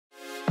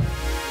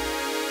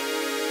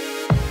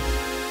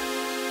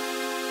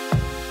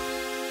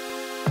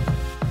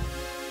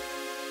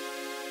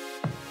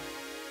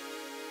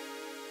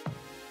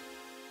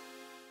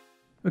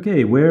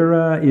Okay, we're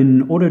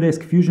in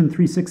Autodesk Fusion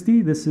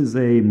 360. This is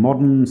a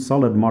modern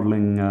solid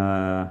modeling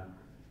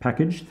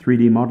package,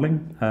 3D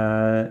modeling.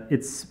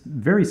 It's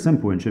very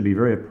simple and should be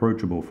very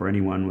approachable for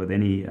anyone with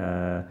any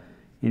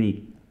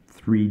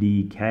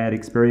 3D CAD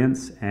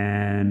experience,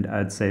 and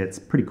I'd say it's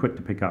pretty quick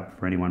to pick up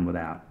for anyone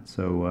without.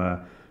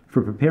 So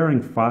for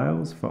preparing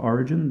files for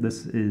Origin,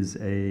 this is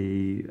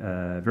a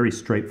very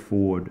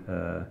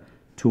straightforward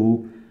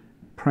tool,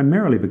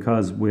 primarily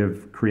because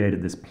we've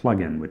created this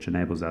plugin which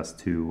enables us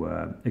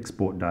to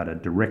export data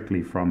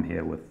directly from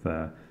here with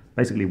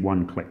basically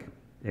one-click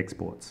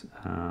exports.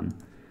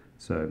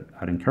 So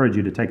I'd encourage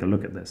you to take a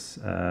look at this.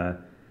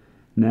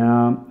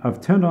 Now, I've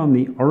turned on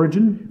the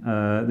origin.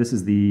 This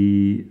is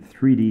the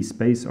 3D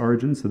space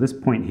origin. So this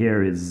point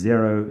here is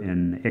 0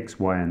 in X,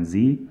 Y, and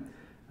Z.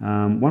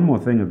 One more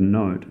thing of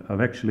note,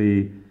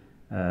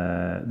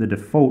 the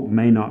default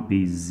may not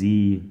be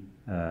Z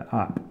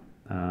up.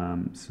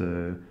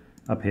 So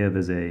up here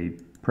there's a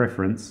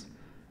preference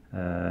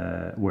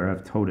where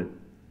I've told it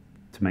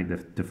to make the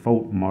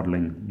default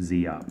modeling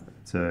Z up.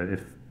 So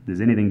if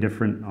there's anything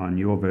different on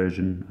your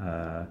version,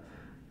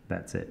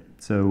 that's it.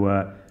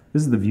 So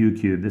this is the view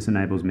cube. This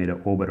enables me to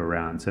orbit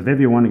around. So if ever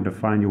you're wanting to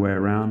find your way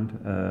around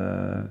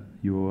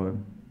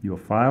your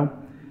file,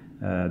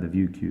 the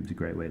view cube is a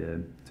great way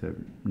to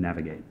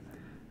navigate.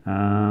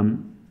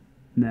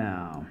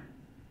 Now,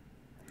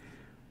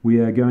 we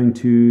are going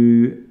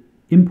to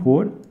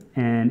import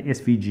an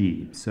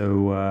SVG.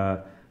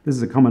 So this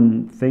is a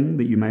common thing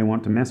that you may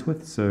want to mess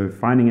with. So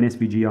finding an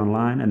SVG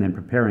online and then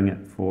preparing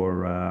it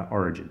for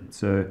Origin.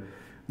 So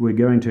we're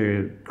going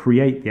to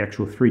create the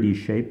actual 3D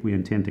shape we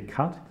intend to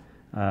cut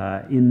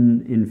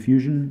in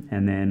Fusion,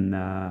 and then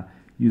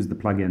use the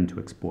plugin to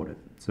export it.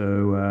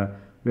 So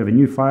we have a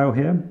new file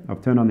here.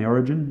 I've turned on the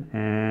origin,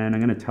 and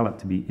I'm going to tell it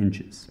to be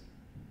inches.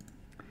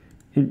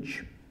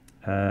 Inch.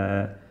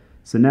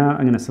 So now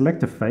I'm going to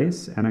select a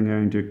face, and I'm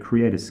going to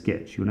create a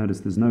sketch. You'll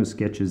notice there's no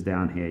sketches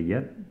down here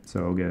yet.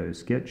 So I'll go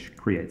Sketch,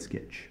 Create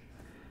Sketch.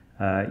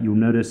 You'll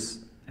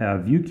notice our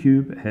view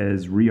cube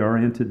has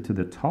reoriented to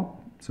the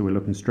top. So we're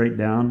looking straight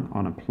down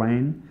on a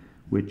plane,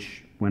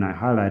 which when I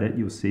highlight it,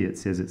 you'll see it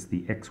says it's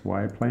the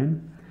XY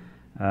plane.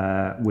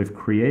 We've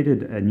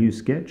created a new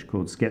sketch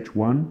called Sketch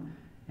 1,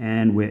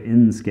 and we're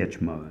in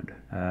sketch mode.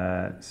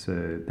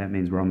 So that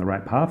means we're on the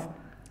right path.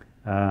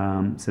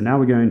 So now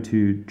we're going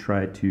to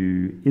try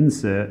to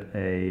insert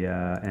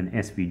an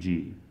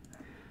SVG.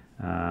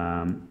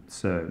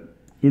 So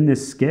in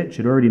this sketch,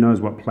 it already knows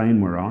what plane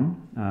we're on.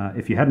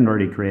 If you hadn't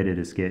already created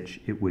a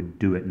sketch, it would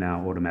do it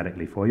now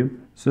automatically for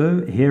you.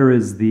 So here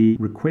is the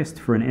request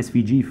for an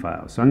SVG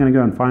file. So I'm going to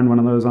go and find one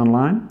of those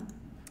online.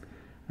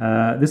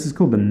 This is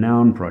called the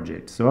Noun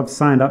Project. So I've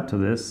signed up to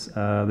this.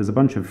 There's a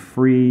bunch of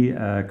free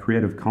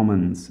Creative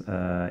Commons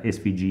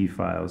SVG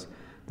files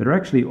that are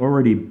actually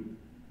already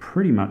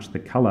pretty much the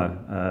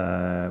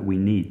color we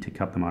need to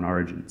cut them on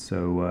Origin.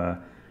 So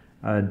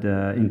I'd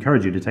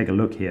encourage you to take a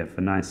look here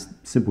for nice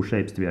simple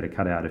shapes to be able to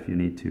cut out if you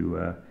need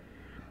to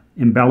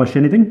embellish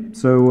anything.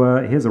 So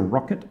here's a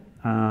rocket.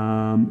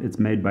 It's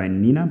made by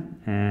Nina,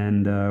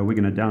 and we're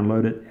going to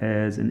download it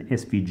as an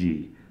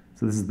SVG.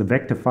 So this is the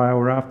vector file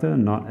we're after,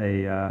 not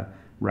a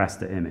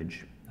raster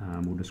image.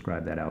 We'll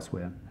describe that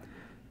elsewhere.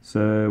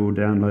 So we'll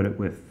download it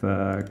with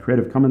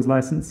Creative Commons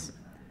license,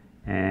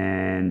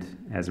 and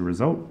as a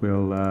result,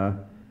 we'll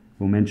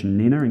mention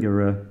Nina and give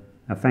her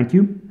a thank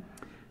you.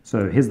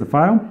 So here's the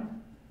file.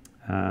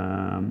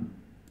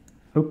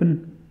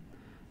 Open.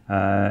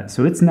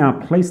 So let's now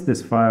place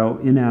this file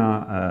in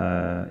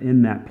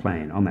in that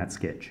plane, on that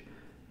sketch.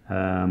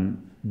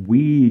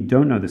 We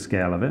don't know the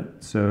scale of it,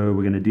 so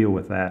we're going to deal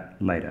with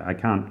that later. I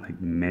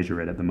can't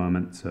measure it at the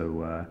moment,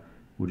 so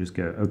we'll just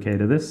go OK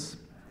to this.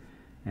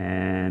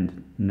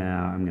 And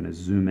now I'm going to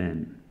zoom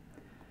in.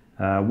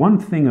 One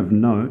thing of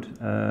note,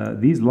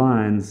 these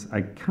lines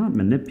I can't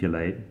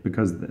manipulate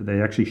because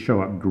they actually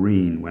show up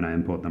green when I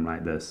import them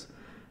like this.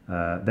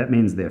 That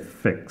means they're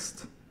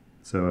fixed.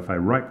 So if I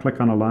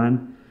right-click on a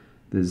line,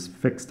 there's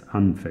fixed,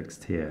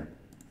 unfixed here.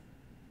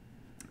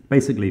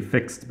 Basically,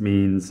 fixed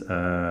means,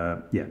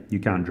 yeah, you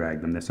can't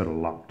drag them. They're sort of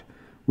locked.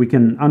 We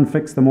can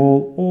unfix them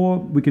all, or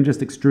we can just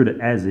extrude it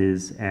as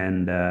is,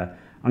 and I'm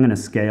going to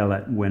scale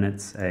it when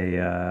it's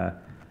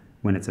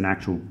an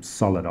actual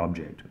solid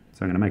object.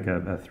 So I'm going to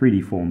make a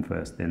 3D form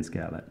first, then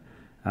scale it.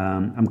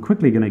 I'm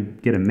quickly going to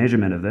get a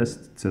measurement of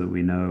this so that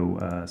we know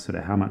sort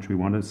of how much we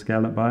want to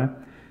scale it by.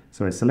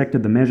 So I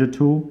selected the measure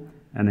tool,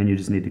 and then you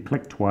just need to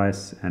click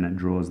twice, and it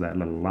draws that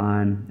little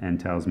line and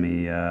tells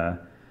me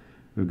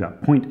we've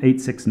got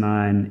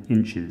 0.869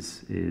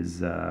 inches is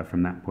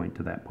from that point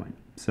to that point.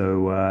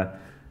 So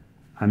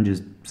I'm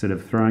just sort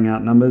of throwing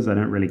out numbers. I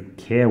don't really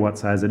care what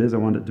size it is. I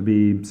want it to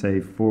be,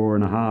 say,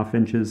 4.5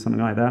 inches, something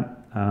like that.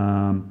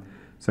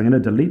 So I'm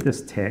going to delete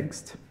this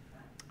text,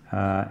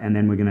 and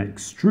then we're going to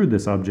extrude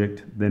this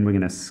object, then we're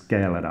going to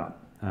scale it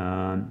up.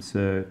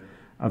 So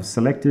I've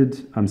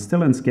selected, I'm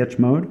still in sketch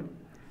mode,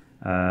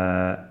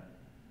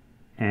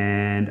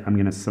 and I'm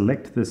going to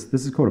select this.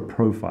 This is called a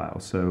profile.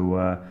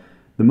 So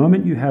the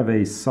moment you have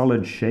a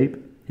solid shape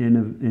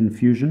in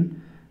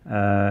Fusion.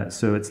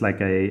 So it's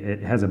like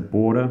it has a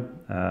border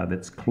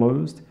that's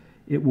closed.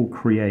 It will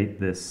create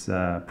this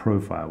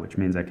profile, which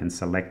means I can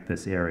select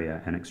this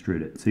area and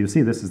extrude it. So you'll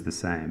see this is the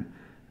same.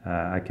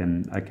 I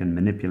can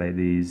manipulate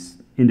these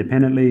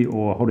independently,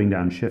 or holding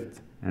down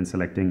Shift and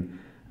selecting,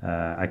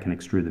 I can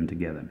extrude them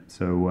together.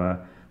 So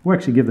we'll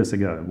actually give this a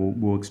go.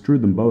 We'll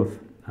extrude them both.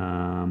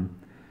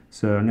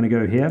 So I'm going to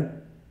go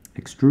here,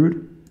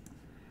 extrude,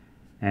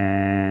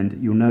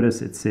 and you'll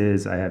notice it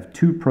says I have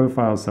two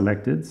profiles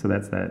selected. So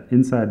that's that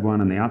inside one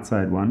and the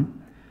outside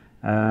one.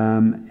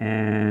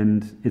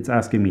 And it's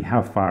asking me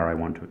how far I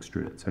want to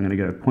extrude it. So I'm going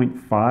to go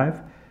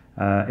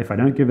 0.5. If I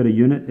don't give it a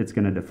unit, it's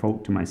going to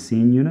default to my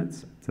scene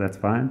units, so that's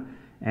fine.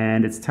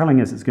 And it's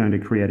telling us it's going to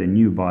create a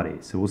new body.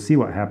 So we'll see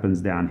what happens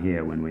down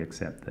here when we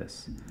accept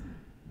this.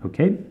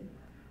 Okay,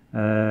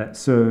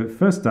 so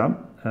first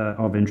up,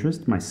 of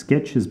interest, my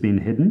sketch has been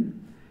hidden,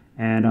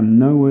 and I'm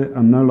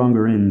no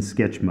longer in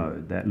sketch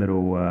mode. That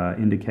little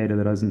indicator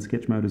that I was in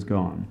sketch mode is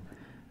gone.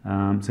 So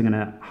I'm going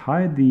to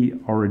hide the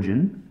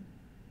origin.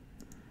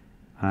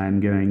 I'm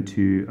going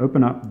to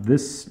open up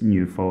this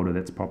new folder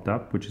that's popped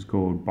up, which is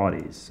called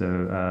Bodies.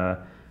 So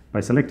by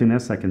selecting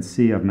this, I can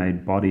see I've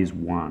made Bodies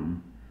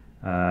 1.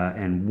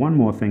 And one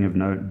more thing of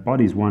note,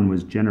 Bodies 1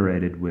 was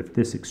generated with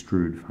this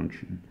extrude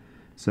function.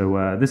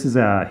 So this is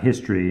our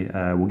history.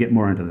 We'll get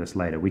more into this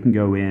later. We can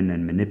go in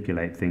and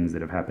manipulate things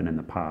that have happened in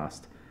the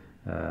past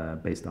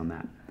based on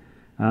that.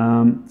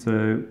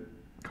 So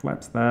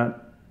collapse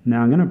that.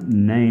 Now I'm going to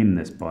name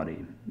this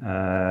body.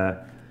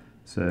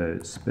 So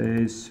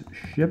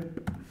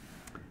spaceship.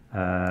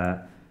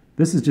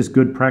 This is just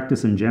good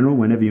practice in general.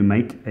 Whenever you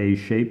make a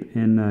shape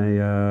in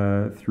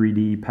a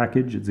 3D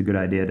package, it's a good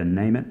idea to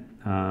name it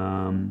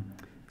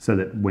so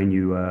that when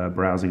you are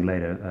browsing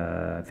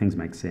later, things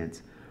make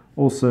sense.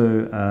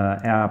 Also,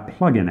 our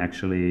plugin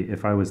actually,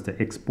 if I was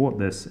to export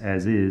this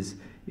as is,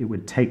 it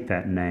would take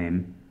that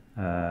name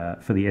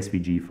for the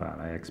SVG file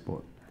I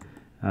export.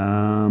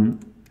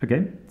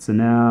 Okay, so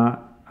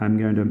now I'm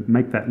going to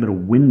make that little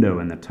window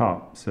in the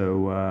top.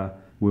 So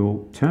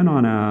we'll turn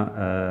on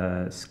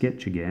our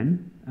sketch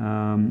again.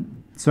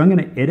 So I'm going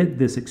to edit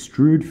this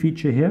extrude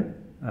feature here.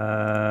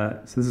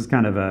 So this is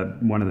kind of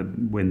one of the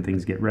when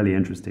things get really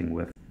interesting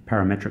with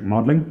parametric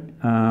modeling.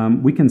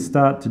 We can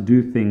start to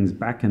do things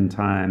back in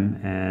time,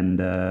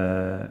 and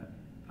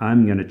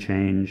I'm going to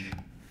change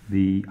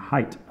the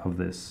height of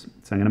this.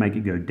 So I'm going to make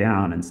it go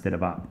down instead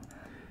of up.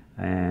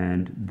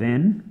 And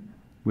then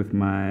with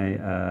my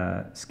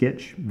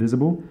sketch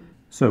visible,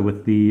 so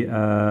with the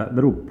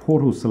little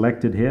portal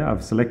selected here,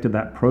 I've selected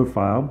that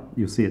profile.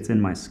 You'll see it's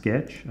in my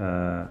sketch,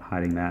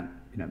 hiding that.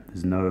 You know,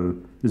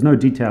 there's no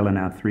detail in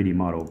our 3D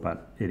model,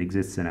 but it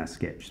exists in our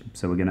sketch.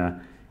 So we're going to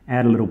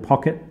add a little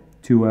pocket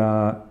to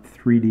our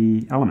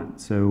 3D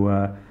element.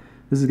 So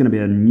this is going to be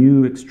a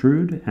new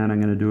extrude, and I'm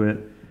going to do it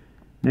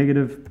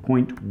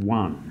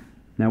 -0.1.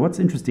 Now what's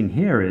interesting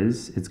here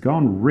is it's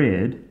gone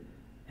red,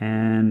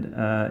 and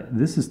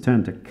this is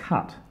turned to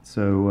cut.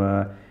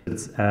 So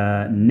it's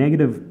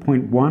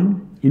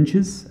 -0.1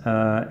 inches,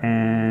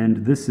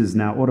 and this is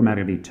now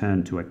automatically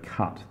turned to a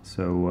cut.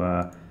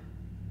 So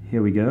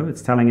here we go.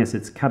 It's telling us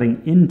it's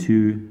cutting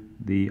into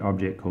the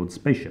object called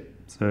spaceship.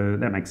 So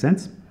that makes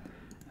sense.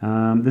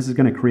 This is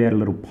going to create a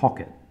little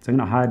pocket. So I'm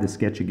going to hide the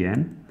sketch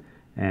again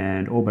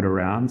and orbit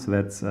around. So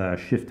that's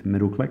shift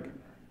middle click.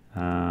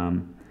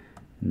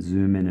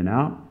 Zoom in and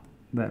out.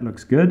 That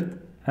looks good.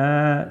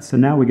 So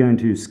now we're going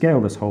to scale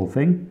this whole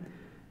thing.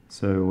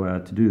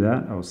 So to do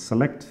that, I'll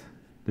select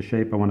the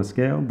shape I want to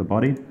scale, the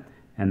body,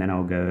 and then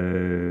I'll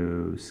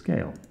go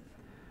scale.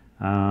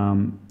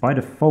 By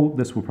default,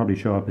 this will probably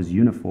show up as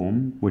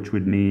uniform, which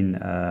would mean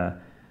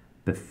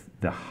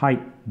the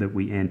height that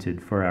we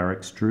entered for our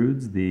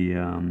extrudes,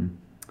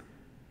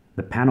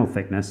 the panel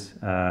thickness,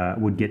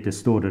 would get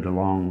distorted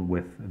along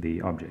with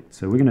the object.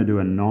 So we're going to do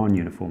a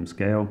non-uniform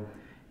scale,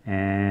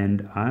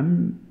 and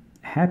I'm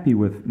happy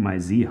with my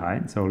Z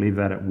height, so I'll leave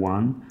that at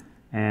 1,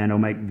 and I'll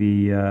make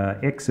the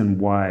X and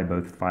Y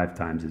both 5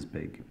 times as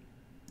big.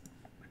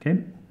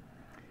 Okay,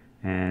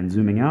 and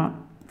zooming out,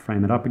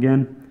 frame it up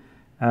again.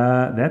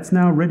 That's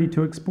now ready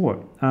to export.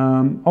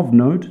 Of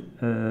note,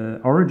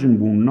 Origin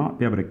will not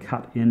be able to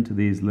cut into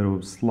these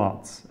little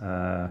slots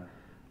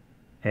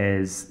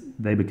as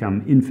they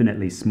become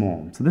infinitely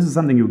small. So this is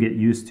something you'll get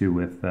used to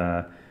with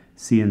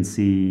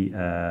CNC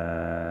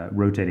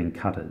rotating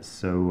cutters.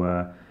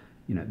 So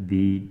you know,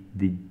 the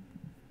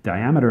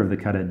diameter of the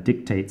cutter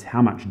dictates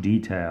how much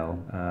detail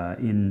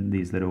in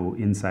these little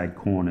inside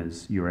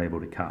corners you're able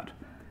to cut.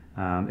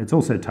 It's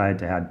also tied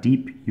to how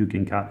deep you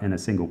can cut in a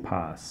single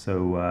pass.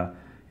 So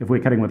if we're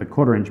cutting with a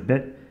 1/4 inch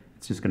bit,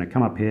 it's just going to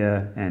come up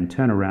here and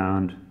turn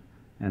around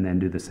and then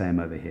do the same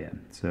over here.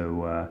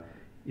 So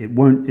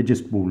it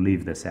just will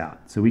leave this out.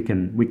 So we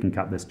can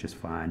cut this just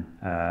fine.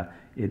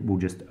 It will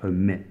just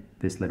omit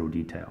this little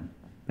detail.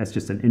 That's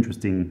just an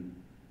interesting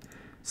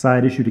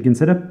side issue to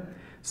consider.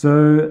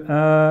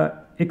 So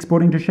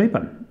exporting to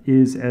Shaper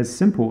is as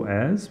simple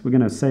as, we're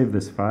going to save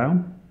this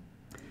file.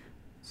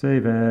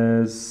 Save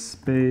as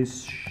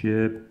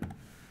spaceship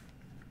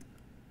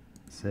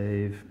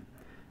save.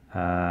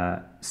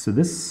 So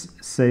this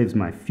saves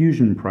my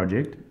Fusion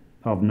project.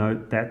 Of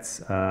note,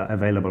 that's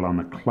available on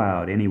the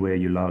cloud. Anywhere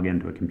you log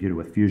into a computer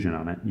with Fusion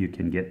on it, you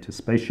can get to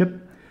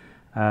Spaceship.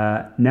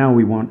 Now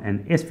we want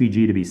an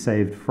SVG to be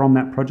saved from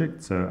that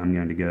project, so I'm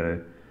going to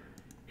go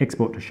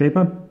Export to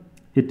Shaper.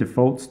 It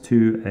defaults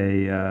to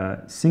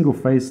a single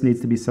face needs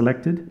to be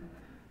selected,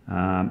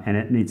 and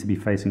it needs to be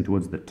facing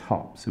towards the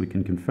top. So we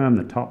can confirm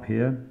the top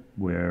here,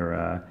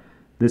 where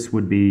this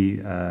would be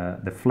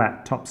the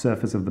flat top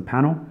surface of the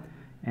panel.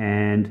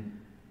 And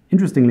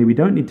interestingly, we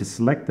don't need to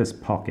select this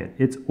pocket.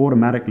 It's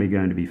automatically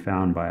going to be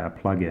found by our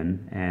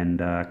plugin and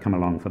come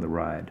along for the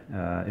ride.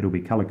 It'll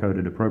be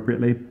color-coded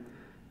appropriately.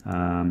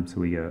 So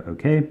we go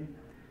OK,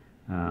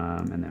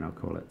 and then I'll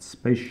call it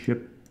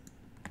Spaceship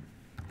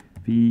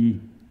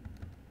V2.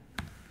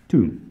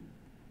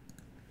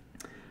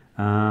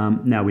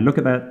 Now we look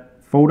at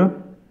that folder.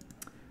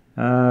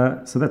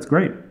 So that's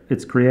great.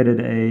 It's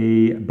created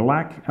a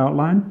black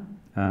outline.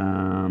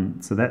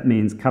 So that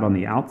means cut on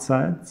the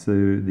outside. So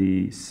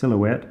the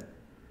silhouette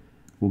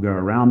will go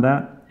around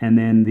that. And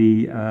then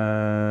the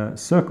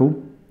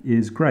circle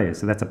is gray.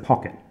 So that's a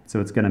pocket. So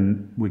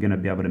we're going to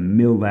be able to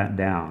mill that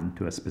down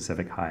to a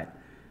specific height,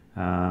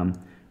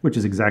 which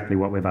is exactly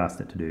what we've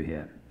asked it to do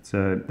here.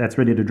 So that's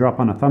ready to drop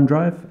on a thumb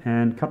drive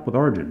and cut with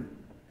Origin.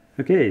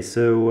 Okay,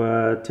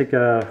 so take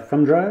a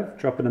thumb drive,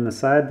 drop it in the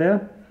side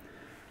there.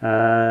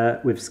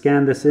 We've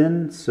scanned this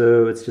in,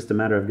 so it's just a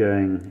matter of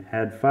going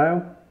Add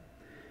File,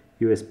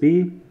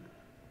 USB.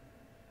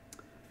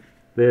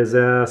 There's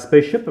our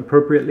spaceship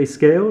appropriately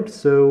scaled,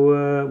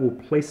 so we'll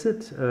place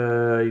it.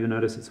 You'll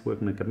notice it's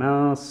working like a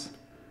mouse.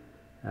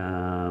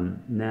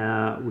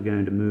 Now we're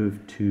going to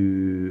move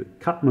to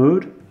cut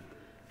mode,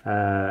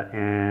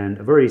 and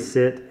I've already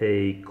set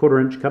a 1/4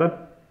 inch cutter,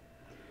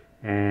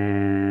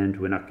 and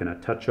we're not going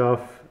to touch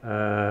off,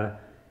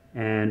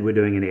 and we're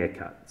doing an air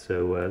cut.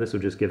 So this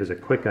will just give us a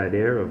quick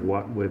idea of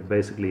what we've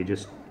basically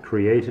just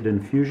created in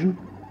Fusion.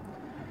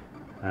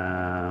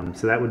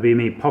 So that would be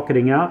me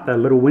pocketing out that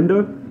little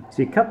window.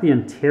 So you cut the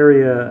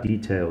interior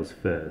details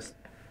first,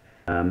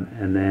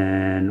 and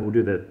then we'll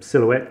do the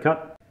silhouette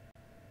cut.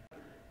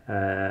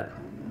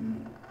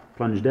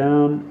 Plunge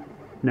down.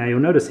 Now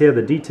you'll notice here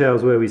the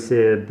details where we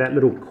said that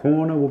little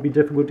corner will be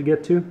difficult to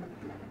get to.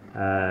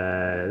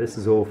 This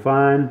is all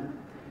fine,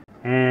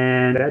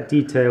 and that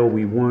detail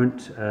we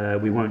won't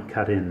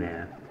cut in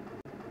there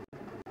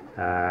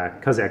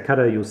because our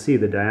cutter, you'll see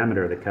the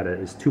diameter of the cutter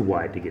is too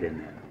wide to get in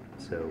there.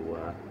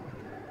 So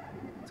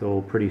it's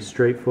all pretty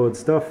straightforward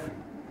stuff.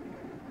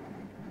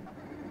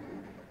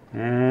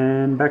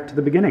 And back to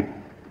the beginning.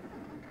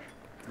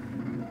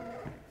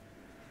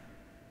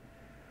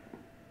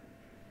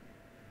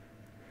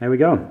 There we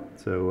go.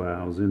 So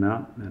I'll zoom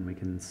out and we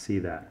can see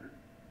that.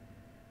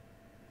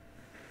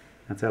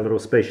 That's our little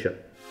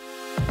spaceship.